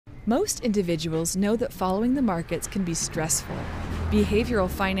Most individuals know that following the markets can be stressful. Behavioral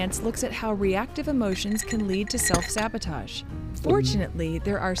finance looks at how reactive emotions can lead to self-sabotage. Fortunately,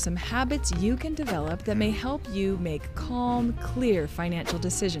 there are some habits you can develop that may help you make calm, clear financial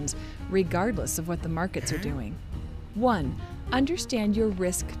decisions, regardless of what the markets are doing. 1. Understand your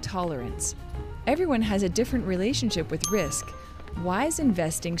risk tolerance. Everyone has a different relationship with risk. Wise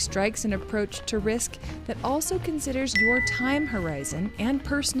investing strikes an approach to risk that also considers your time horizon and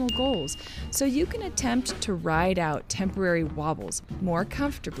personal goals, so you can attempt to ride out temporary wobbles more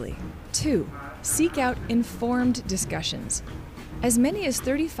comfortably. 2. Seek out informed discussions. As many as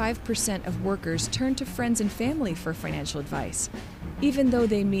 35% of workers turn to friends and family for financial advice. Even though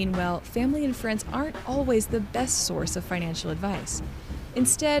they mean well, family and friends aren't always the best source of financial advice.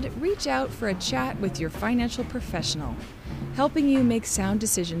 Instead, reach out for a chat with your financial professional. Helping you make sound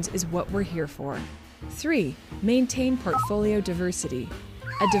decisions is what we're here for. 3. Maintain portfolio diversity.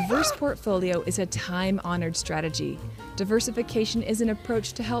 A diverse portfolio is a time-honored strategy. Diversification is an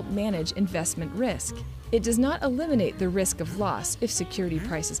approach to help manage investment risk. It does not eliminate the risk of loss if security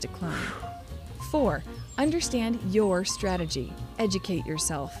prices decline. 4. Understand your strategy. Educate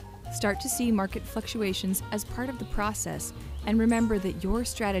yourself. Start to see market fluctuations as part of the process, and remember that your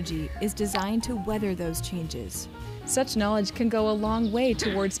strategy is designed to weather those changes. Such knowledge can go a long way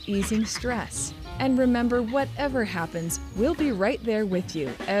towards easing stress. And remember, whatever happens, we'll be right there with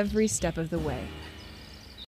you every step of the way.